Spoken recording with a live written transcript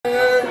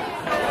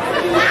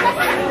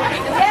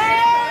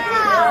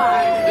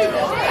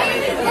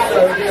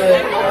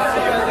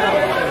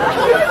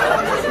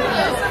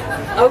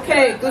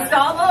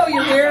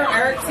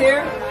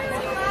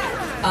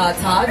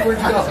Todd, where'd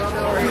you go?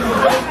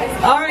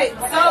 All right,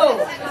 so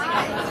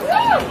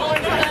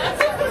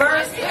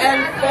first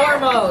and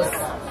foremost,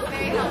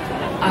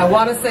 I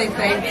want to say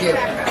thank you.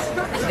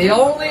 The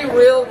only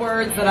real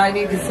words that I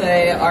need to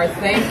say are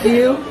thank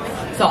you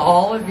to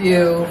all of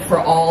you for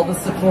all the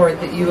support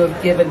that you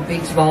have given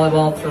beach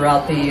volleyball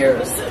throughout the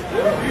years.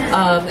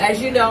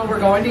 As you know, we're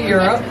going to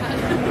Europe,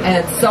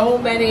 and so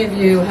many of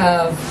you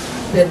have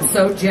been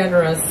so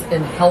generous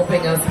in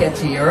helping us get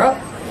to Europe.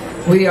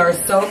 We are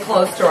so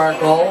close to our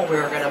goal.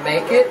 We're going to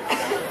make it.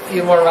 A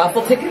few more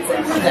raffle tickets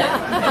and we're there.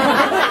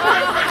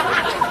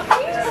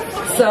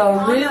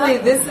 So really,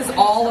 this is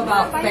all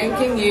about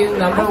thanking you,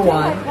 number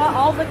one,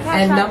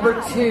 and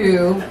number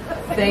two,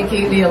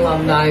 thanking the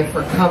alumni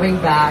for coming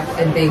back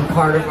and being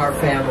part of our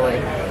family.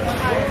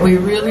 We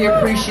really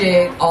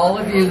appreciate all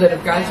of you that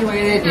have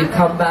graduated. You've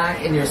come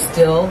back and you're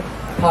still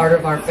part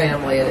of our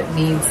family, and it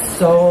means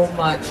so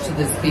much to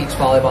this beach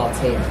volleyball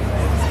team.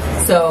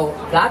 So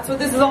that's what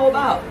this is all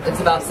about. It's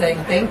about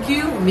saying thank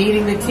you,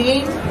 meeting the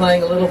team,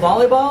 playing a little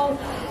volleyball,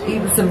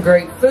 eating some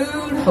great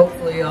food.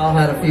 Hopefully you all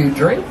had a few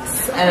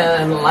drinks,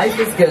 and life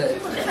is good.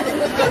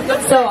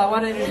 So I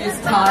want to introduce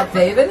Todd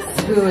Davis,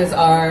 who is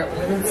our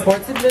women's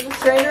sports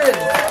administrator, and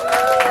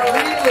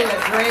really a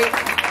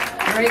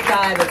great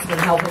guy that's been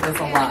helping us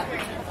a lot.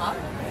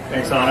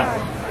 Thanks, Anna.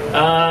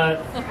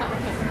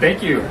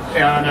 Thank you.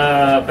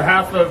 On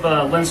behalf of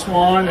Lynn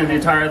Swan and the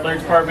entire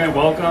athletic department,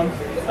 welcome.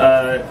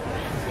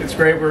 It's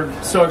great. We're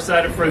so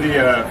excited for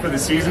the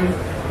season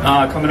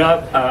coming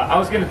up. I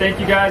was going to thank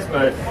you guys,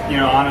 but you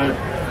know, Anna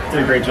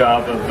did a great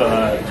job of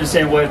just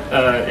saying what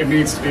it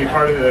means to be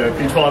part of the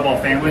beach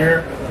volleyball family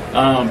here.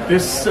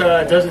 This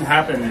doesn't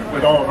happen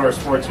with all of our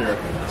sports here.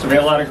 So we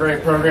have a lot of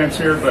great programs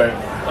here, but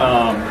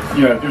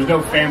you know, there's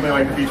no family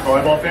like the beach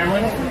volleyball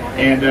family.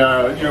 And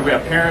you know, we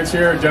have parents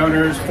here,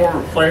 donors,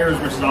 former players,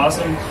 which is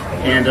awesome.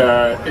 And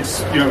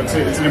it's, you know, it's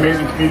an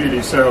amazing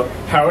community. So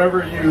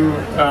however you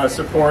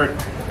support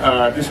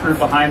this group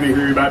behind me, who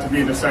you're about to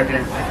meet in a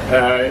second,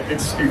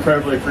 it's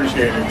incredibly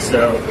appreciated.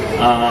 So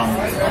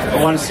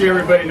I want to see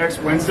everybody next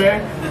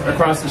Wednesday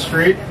across the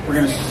street. We're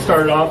going to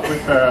start off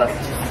with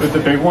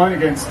the big one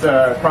against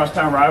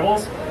crosstown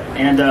rivals,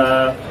 and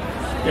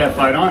yeah,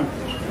 fight on.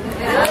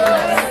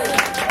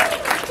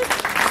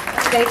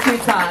 Thank you,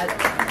 Todd.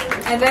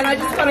 And then I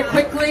just want to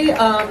quickly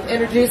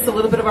introduce a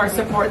little bit of our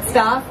support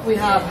staff. We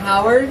have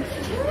Howard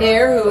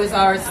here, who is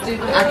our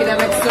student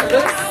academic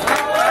service.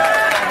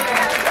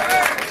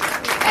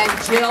 And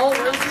Jill,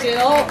 where's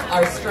Jill?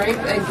 Our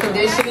strength and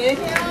conditioning.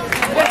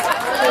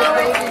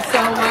 Thank you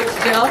so much,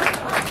 Jill.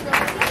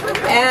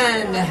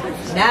 And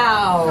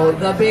now,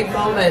 the big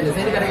moment. Has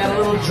anybody got a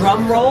little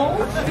drum roll?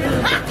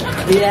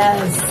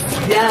 Yes,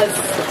 yes.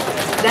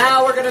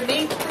 Now we're going to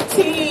meet the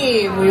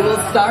team. We will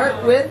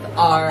start with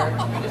our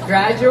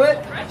graduate,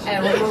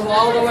 and we'll move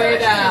all the way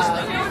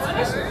down.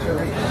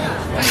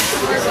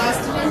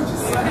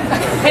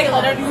 Hey,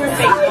 let her do your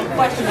Facebook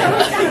question.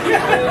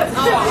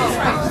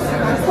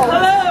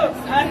 Hello.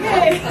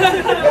 Okay.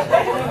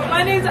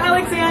 My name's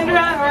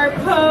Alexandra, or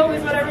Poe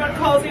is what everyone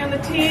calls me on the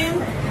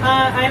team.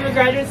 I'm a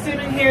graduate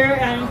student here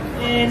in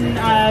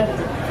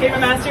getting my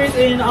master's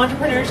in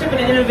entrepreneurship and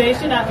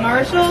innovation at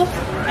Marshall,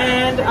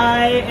 and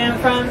I am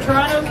from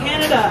Toronto,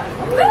 Canada.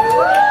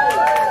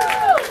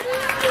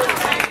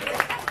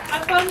 A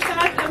fun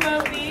fact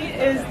about me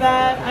is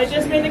that I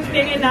just made the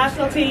Canadian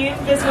national team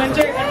this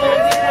winter and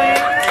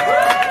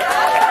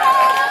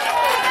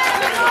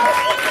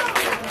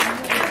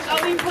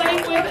will be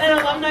playing with an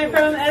alumni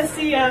from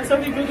SC,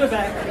 Sophie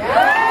Bugabek.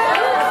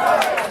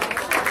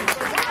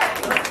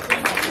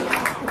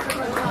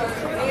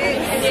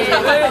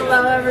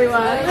 Hello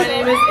everyone, my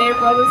name is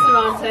April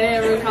Bustamante.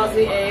 Everyone calls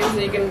me Ames,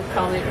 and you can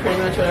call me pretty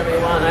much whatever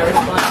you want. I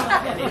respond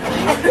to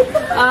anything.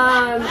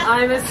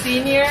 I'm a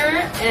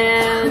senior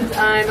and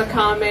I'm a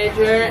comm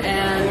major,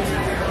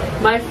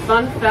 and my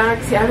fun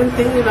facts, I've been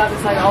thinking about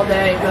this like all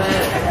day, but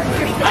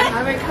I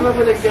haven't come up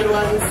with a good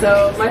one.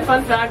 So my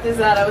fun fact is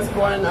that I was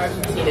born in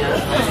Argentina.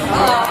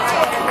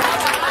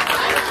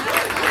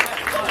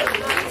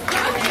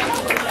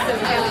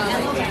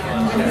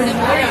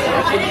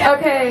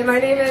 Okay, my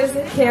name is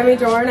Cami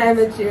Dorn. I'm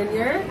a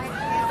junior.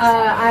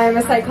 I'm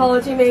a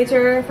psychology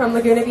major from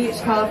Laguna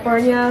Beach,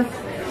 California.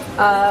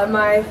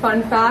 My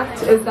fun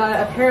fact is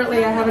that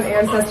apparently I have an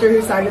ancestor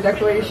who signed the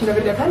Declaration of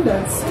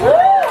Independence.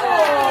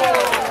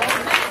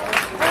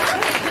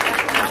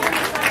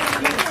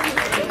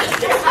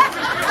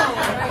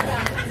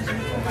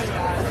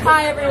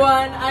 Hi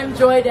everyone, I'm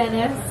Joy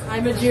Dennis.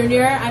 I'm a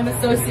junior. I'm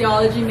a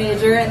sociology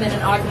major and then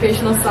an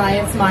occupational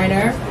science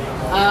minor.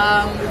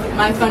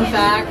 My fun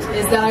fact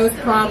is that I was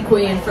prom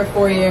queen for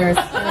 4 years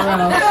in a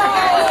row.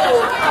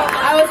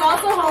 I was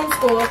also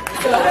homeschooled.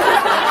 So.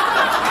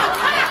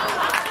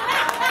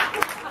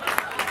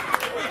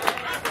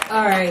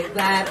 All right,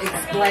 that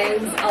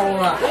explains a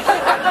lot.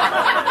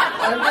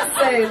 I'm just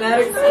saying, that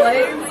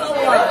explains a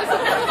lot.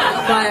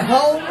 My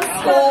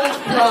homeschooled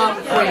prom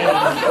queen.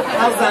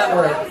 How's that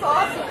work?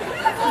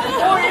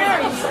 4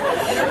 years.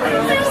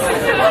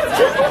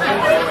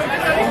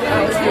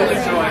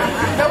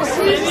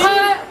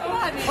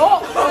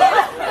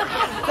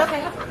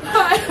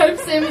 Hi, I'm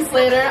Sammy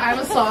Slater. I'm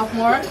a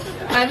sophomore.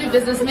 I'm a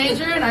business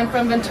major and I'm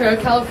from Ventura,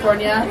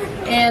 California.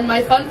 And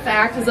my fun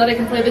fact is that I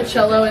can play the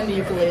cello and the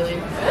ukulele.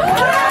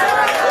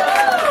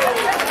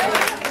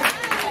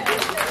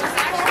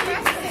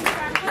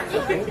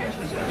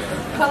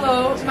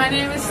 Hello, my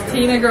name is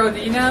Tina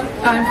Grodina.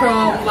 I'm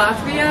from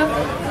Latvia.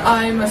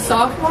 I'm a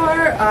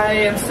sophomore. I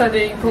am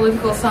studying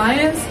political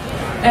science.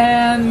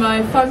 And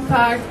my fun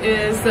fact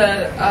is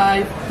that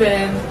I've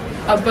been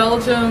a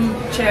Belgium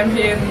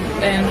champion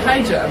in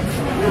high jump.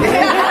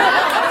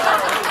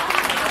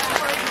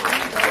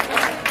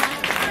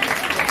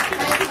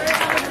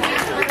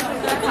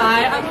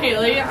 Hi, I'm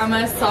Haley. I'm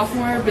a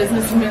sophomore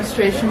business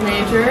administration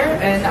major,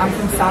 and I'm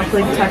from South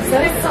Lake,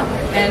 Texas.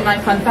 And my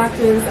fun fact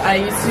is I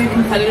used to do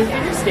competitive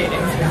figure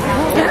skating.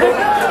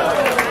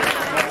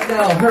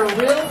 No, her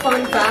real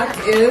fun fact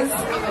is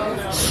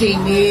she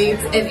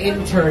needs an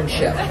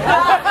internship.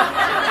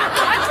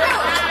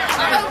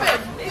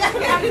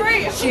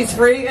 She's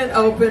free and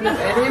open.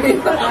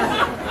 Anyone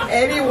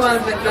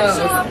that knows.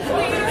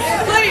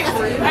 Please,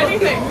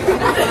 anything.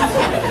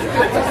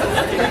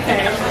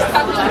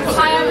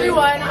 Hi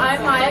everyone,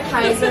 I'm Maya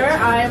Kaiser.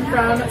 I'm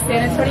from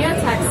San Antonio,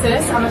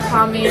 Texas. I'm a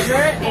comm major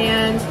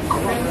and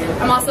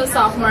I'm also a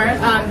sophomore.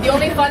 The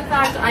only fun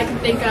fact I can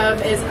think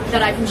of is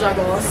that I can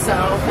juggle. So,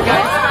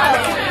 guys.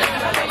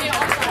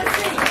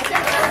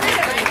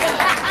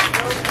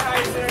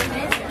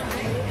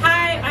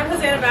 Hi, I'm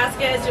Hosanna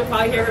Vasquez. You'll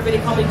probably hear everybody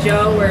call me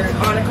Joe, or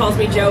Anna calls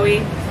me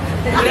Joey,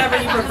 whatever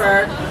you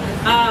prefer.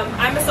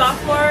 I'm a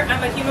sophomore.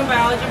 I'm a human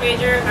biology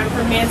major. I'm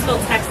from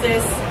Mansfield,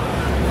 Texas.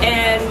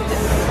 And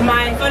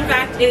my fun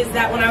fact is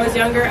that when I was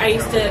younger, I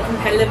used to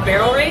competitive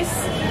barrel race.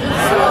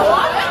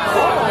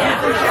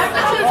 Yeah.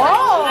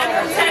 I'm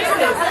from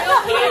Texas.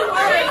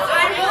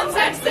 I'm from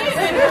Texas.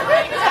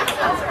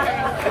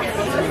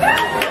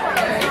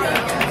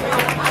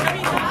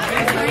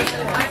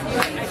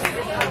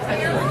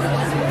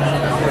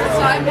 So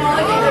I'm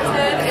Molly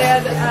Davidson,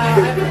 and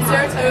I'm from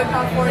Saratoga,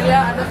 California.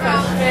 I'm a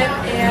freshman,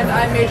 and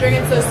I'm majoring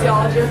in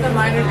sociology with a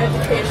minor in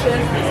education.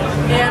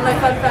 And my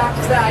fun fact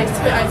is that I used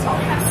to be ice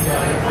hockey.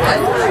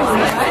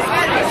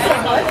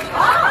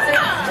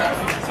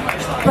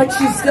 But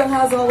she still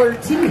has all her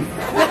teeth.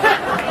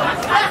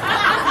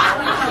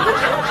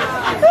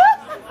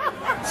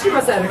 She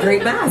must have had a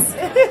great mask.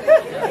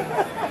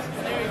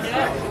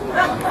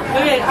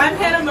 Okay, I'm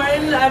Hannah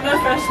Martin. I'm a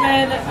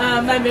freshman.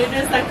 My major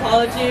is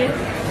psychology,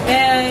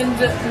 and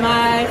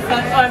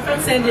I'm from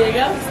San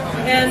Diego.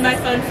 And my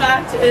fun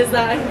fact is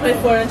that I can play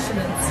 4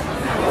 instruments.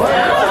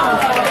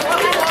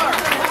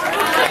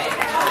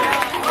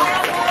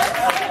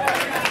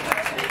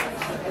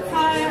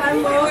 Hi,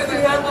 I'm Laurel.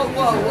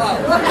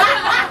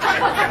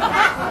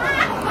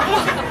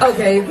 Whoa.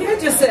 Okay, if you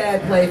could just say I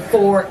play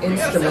 4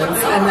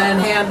 instruments and then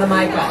hand the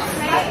mic off.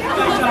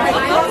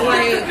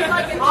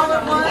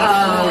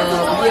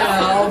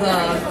 All the,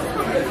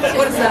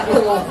 what is that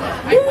little,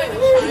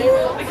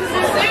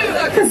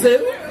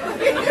 kazoo?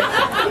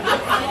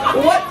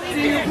 What do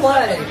you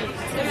play?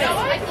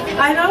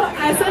 I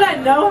said I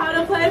know how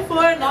to play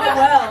 4, not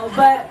well,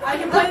 but I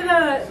can play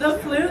the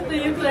flute, the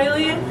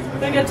ukulele,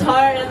 the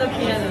guitar, and the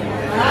piano.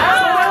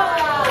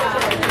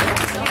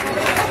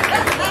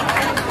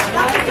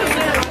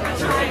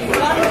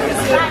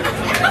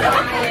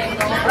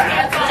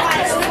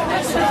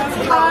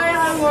 Hi,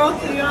 I'm Laurel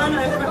Cleon.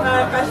 I'm a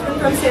freshman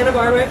from Santa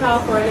Barbara,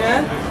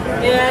 California.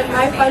 And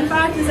my fun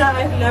fact is that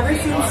I've never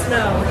seen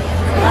snow.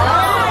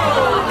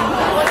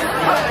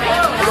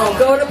 Well,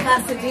 go to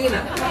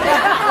Pasadena.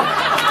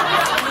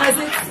 Because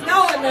it's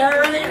snowing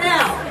there right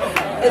now.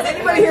 Is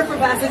anybody here from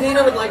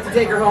Pasadena would like to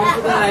take her home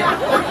for the night?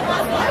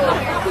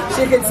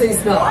 She can see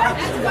snow.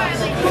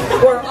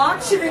 We're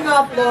auctioning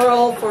off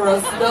Laurel for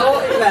a snow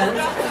event.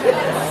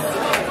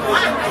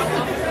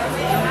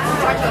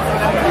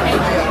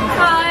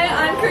 Hi,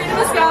 I'm Karina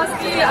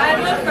Muskowski.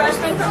 I'm a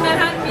freshman from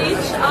Manhattan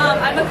Beach.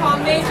 I'm a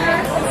comm major,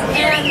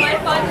 and my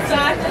fun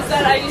fact is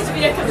that I used to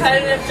be a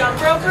competitive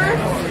jump roper.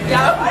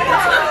 Yeah.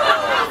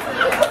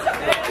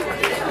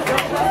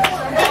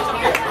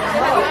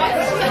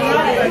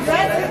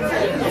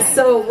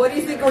 So, what do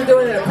you think we're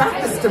doing at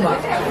practice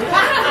tomorrow?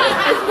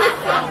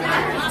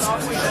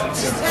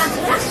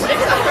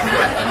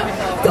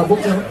 Double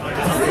jump,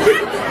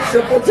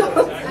 triple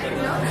jump.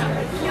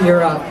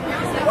 You're up.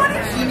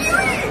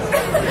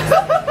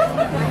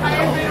 Hi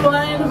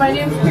everyone, my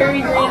name is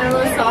Perry Green. I'm a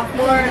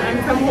sophomore.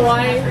 I'm from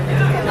Hawaii.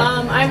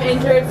 I'm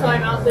injured, so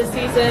I'm out this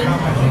season.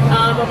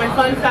 But my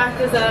fun fact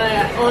is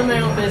that I own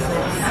my own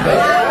business.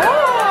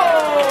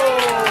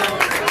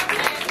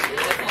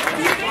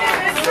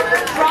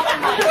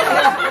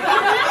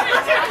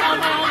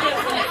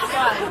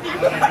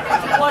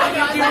 What do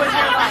you do with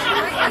your life?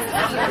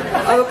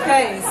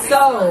 Okay,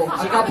 so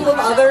a couple of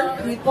other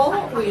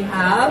people we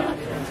have.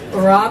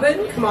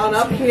 Robin, come on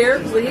up here,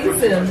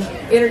 please, and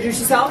introduce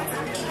yourself.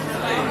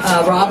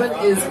 Robin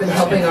has been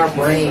helping our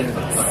brains,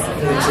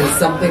 which is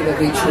something that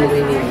we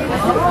truly need.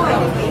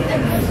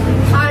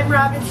 I'm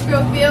Robin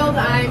Schofield.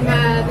 I'm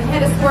the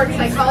head of sports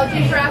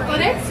psychology for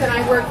athletics, and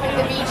I work with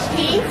the beach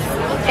team.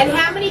 And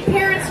how many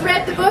parents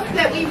read the book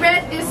that we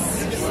read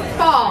this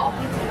fall?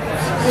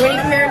 Do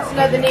any parents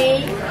know the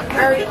name?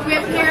 Or do we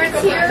have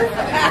parents here?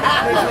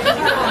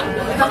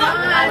 Come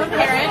on. I'm a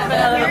parent, but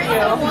none of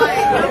you.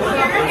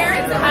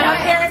 I'm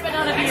a parent, but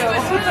none of you. You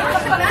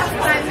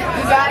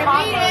gotta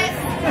read it.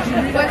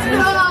 What's it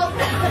called?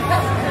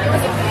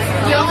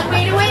 The only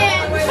way to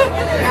win.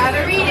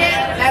 Gotta read it.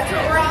 That's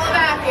what we're all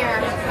about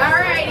here.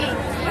 Alrighty.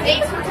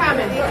 Thanks for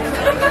coming.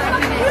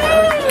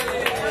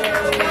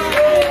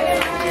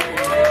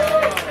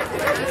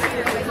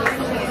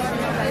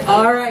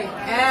 All right,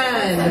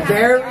 and a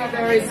very,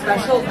 very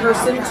special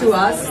person to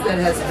us that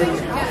has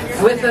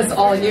been with us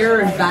all year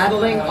and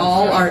battling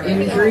all our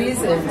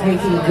injuries and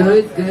taking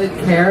good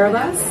care of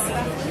us.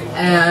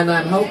 And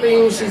I'm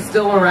hoping she's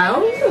still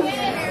around.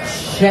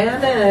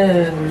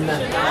 Shannon.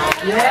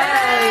 Yay!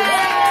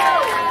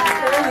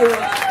 There you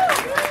are.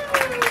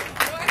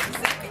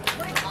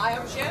 Hi,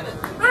 I'm Shannon.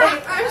 Hi,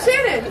 I'm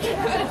Shannon.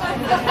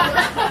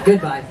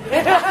 Goodbye.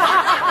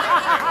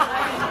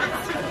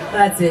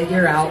 That's it,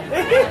 you're out.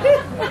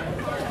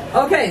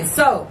 Okay,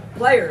 so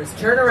players,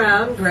 turn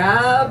around,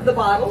 grab the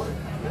bottle,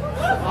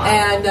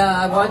 and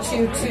I want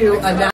you to announce